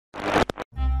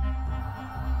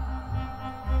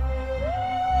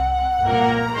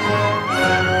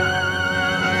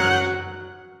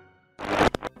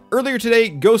Earlier today,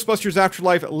 Ghostbusters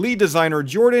Afterlife lead designer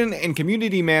Jordan and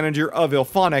community manager of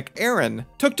IllFonic, Aaron,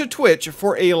 took to Twitch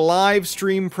for a live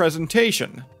stream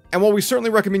presentation. And while we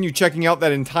certainly recommend you checking out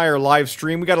that entire live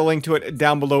stream, we got a link to it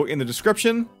down below in the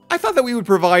description, I thought that we would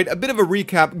provide a bit of a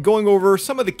recap going over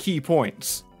some of the key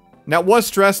points. Now, it was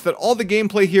stressed that all the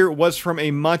gameplay here was from a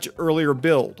much earlier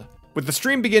build, with the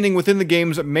stream beginning within the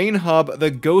game's main hub, the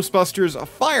Ghostbusters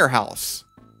Firehouse.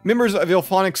 Members of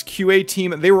IllFonic's QA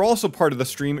team, they were also part of the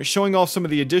stream, showing off some of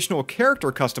the additional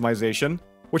character customization,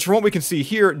 which from what we can see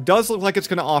here, does look like it's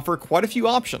going to offer quite a few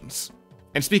options.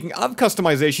 And speaking of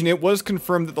customization, it was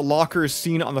confirmed that the lockers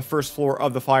seen on the first floor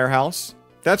of the firehouse,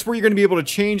 that's where you're going to be able to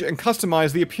change and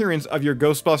customize the appearance of your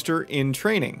Ghostbuster in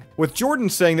training, with Jordan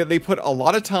saying that they put a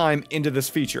lot of time into this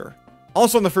feature.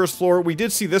 Also on the first floor, we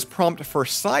did see this prompt for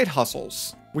side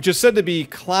hustles, which is said to be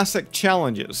classic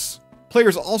challenges.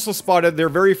 Players also spotted their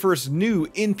very first new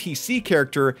NPC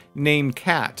character named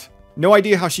Kat. No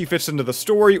idea how she fits into the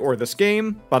story or this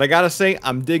game, but I gotta say,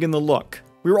 I'm digging the look.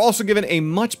 We were also given a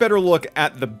much better look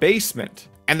at the basement.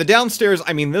 And the downstairs,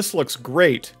 I mean, this looks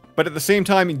great. But at the same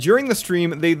time, during the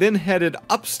stream, they then headed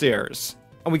upstairs.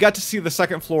 And we got to see the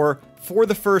second floor for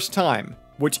the first time,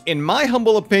 which in my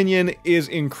humble opinion is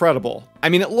incredible. I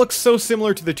mean, it looks so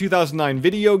similar to the 2009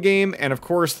 video game and of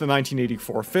course the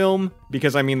 1984 film,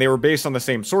 because I mean they were based on the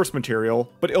same source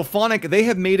material, but IllFonic, they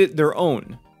have made it their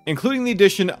own, including the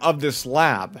addition of this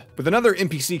lab, with another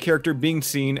NPC character being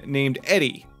seen named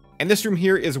Eddie. And this room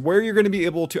here is where you're going to be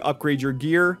able to upgrade your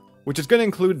gear, which is going to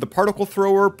include the particle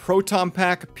thrower, proton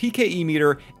pack, PKE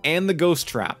meter, and the ghost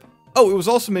trap. Oh, it was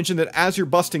also mentioned that as you're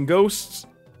busting ghosts,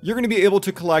 you're going to be able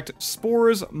to collect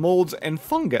spores, molds, and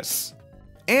fungus.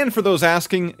 And for those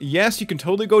asking, yes, you can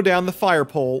totally go down the fire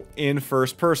pole in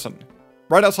first person.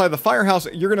 Right outside the firehouse,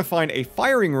 you're going to find a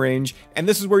firing range, and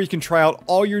this is where you can try out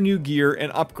all your new gear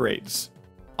and upgrades.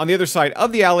 On the other side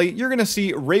of the alley, you're going to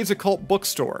see Ray's Occult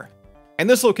Bookstore. And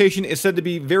this location is said to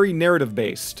be very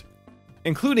narrative-based,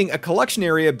 including a collection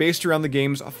area based around the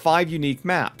game's 5 unique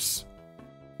maps.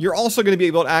 You're also going to be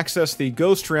able to access the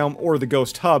Ghost Realm or the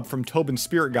Ghost Hub from Tobin's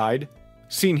Spirit Guide,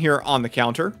 seen here on the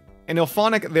counter. And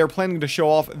IllFonic, they're planning to show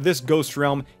off this Ghost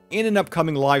Realm in an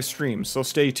upcoming live stream, so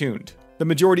stay tuned. The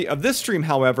majority of this stream,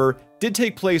 however, did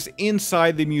take place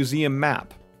inside the museum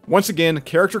map. Once again,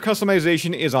 character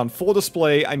customization is on full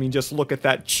display. I mean, just look at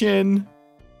that chin.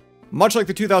 Much like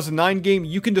the 2009 game,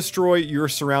 you can destroy your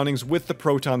surroundings with the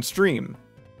proton stream.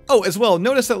 Oh, as well,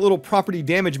 notice that little property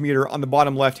damage meter on the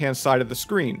bottom left-hand side of the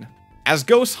screen. As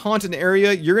ghosts haunt an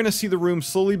area, you're going to see the room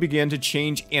slowly begin to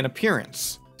change in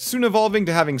appearance, soon evolving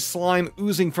to having slime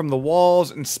oozing from the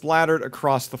walls and splattered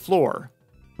across the floor.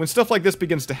 When stuff like this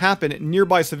begins to happen,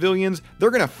 nearby civilians,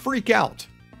 they're going to freak out,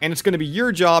 and it's going to be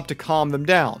your job to calm them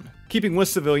down. Keeping with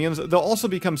civilians, they'll also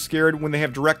become scared when they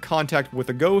have direct contact with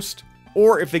a ghost,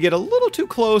 or if they get a little too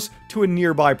close to a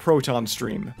nearby proton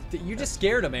stream. You just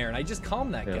scared him, Aaron. I just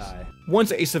calmed that guy.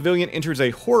 Once a civilian enters a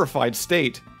horrified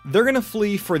state, they're going to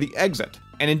flee for the exit,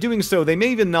 and in doing so, they may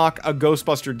even knock a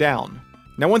Ghostbuster down.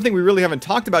 Now, one thing we really haven't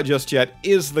talked about just yet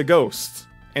is the ghosts.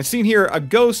 And seen here, a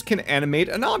ghost can animate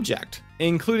an object,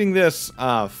 including this,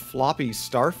 floppy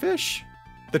starfish?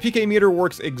 The PK meter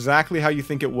works exactly how you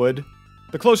think it would.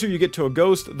 The closer you get to a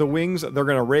ghost, the wings, they're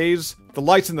going to raise. The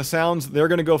lights and the sounds, they're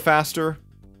going to go faster.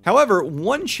 However,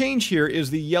 one change here is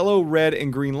the yellow, red,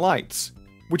 and green lights,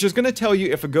 which is going to tell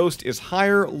you if a ghost is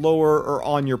higher, lower, or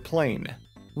on your plane.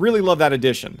 Really love that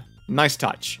addition. Nice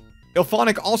touch.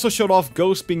 IllFonic also showed off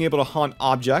ghosts being able to haunt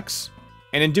objects,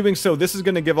 and in doing so, this is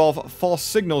going to give off false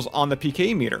signals on the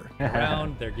PK meter.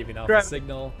 Around, they're giving off a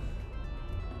signal.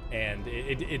 And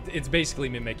it's basically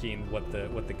mimicking what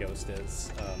the ghost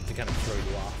is to kind of throw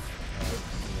you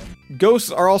off. Ghosts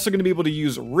are also going to be able to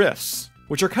use rifts,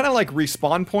 which are kind of like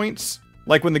respawn points.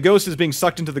 Like when the ghost is being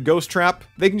sucked into the ghost trap,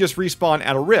 they can just respawn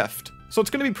at a rift. So it's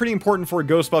going to be pretty important for a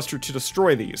Ghostbuster to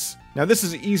destroy these. Now this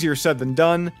is easier said than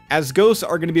done, as ghosts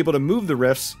are going to be able to move the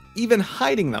rifts, even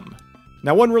hiding them.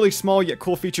 Now one really small yet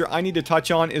cool feature I need to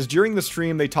touch on is during the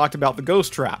stream they talked about the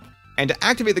ghost trap. And to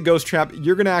activate the ghost trap,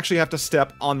 you're going to actually have to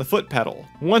step on the foot pedal.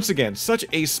 Once again, such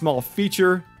a small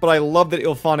feature, but I love that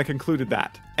IllFonic included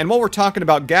that. And while we're talking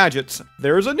about gadgets,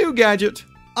 there's a new gadget,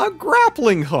 a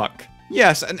grappling hook.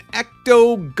 Yes, an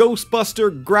Ecto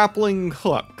Ghostbuster grappling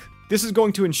hook. This is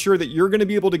going to ensure that you're going to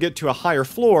be able to get to a higher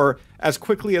floor as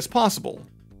quickly as possible,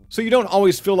 so you don't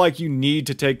always feel like you need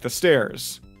to take the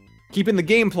stairs, keeping the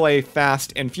gameplay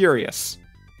fast and furious.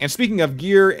 And speaking of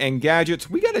gear and gadgets,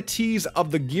 we got a tease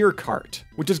of the gear cart,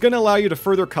 which is going to allow you to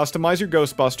further customize your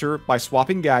Ghostbuster by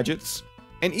swapping gadgets,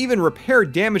 and even repair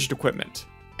damaged equipment.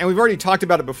 And we've already talked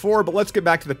about it before, but let's get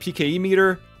back to the PKE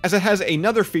meter. as it has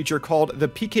another feature called the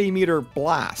PK Meter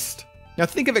Blast. Now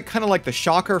think of it kind of like the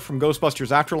shocker from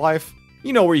Ghostbusters Afterlife,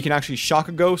 you know, where you can actually shock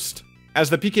a ghost, as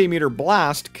the PK Meter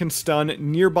Blast can stun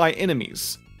nearby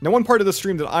enemies. Now one part of the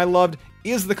stream that I loved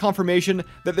is the confirmation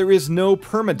that there is no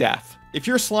permadeath. If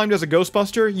you're slimed as a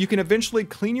Ghostbuster, you can eventually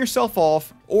clean yourself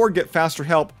off or get faster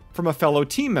help from a fellow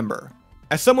team member.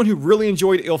 As someone who really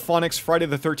enjoyed IllFonic's Friday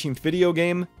the 13th video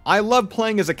game, I loved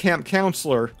playing as a camp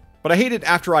counselor, but I hated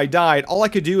after I died, all I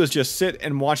could do is just sit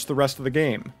and watch the rest of the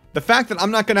game. The fact that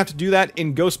I'm not going to have to do that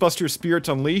in Ghostbusters Spirits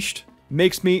Unleashed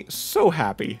makes me so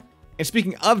happy. And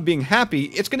speaking of being happy,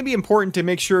 it's going to be important to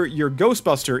make sure your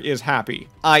Ghostbuster is happy,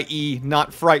 i.e.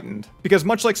 not frightened, because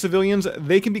much like civilians,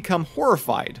 they can become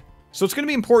horrified. So it's going to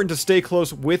be important to stay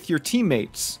close with your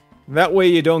teammates. That way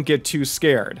you don't get too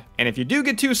scared. And if you do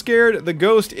get too scared, the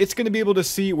ghost, it's going to be able to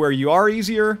see where you are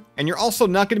easier, and you're also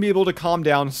not going to be able to calm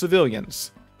down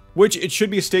civilians. Which it should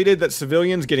be stated that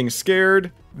civilians getting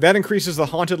scared, that increases the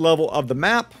haunted level of the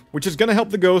map, which is going to help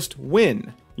the ghost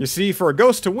win. You see, for a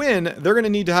ghost to win, they're going to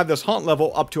need to have this haunt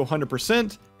level up to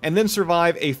 100%, and then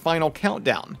survive a final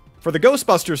countdown. For the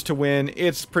Ghostbusters to win,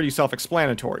 it's pretty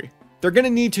self-explanatory. They're going to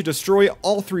need to destroy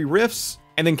all 3 rifts,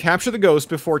 and then capture the ghost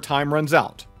before time runs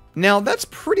out. Now, that's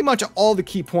pretty much all the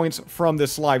key points from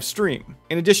this live stream.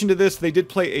 In addition to this, they did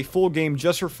play a full game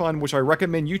just for fun, which I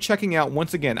recommend you checking out.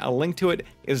 Once again, a link to it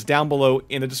is down below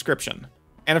in the description.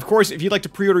 And of course, if you'd like to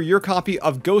pre-order your copy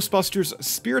of Ghostbusters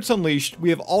Spirits Unleashed, we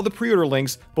have all the pre-order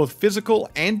links, both physical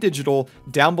and digital,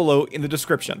 down below in the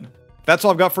description. That's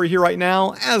all I've got for you here right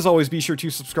now. As always, be sure to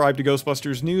subscribe to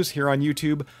Ghostbusters News here on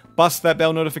YouTube. Bust that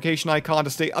bell notification icon to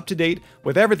stay up to date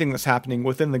with everything that's happening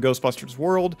within the Ghostbusters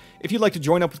world. If you'd like to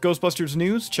join up with Ghostbusters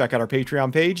News, check out our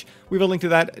Patreon page. We have a link to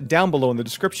that down below in the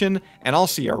description, and I'll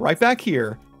see you right back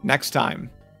here next time.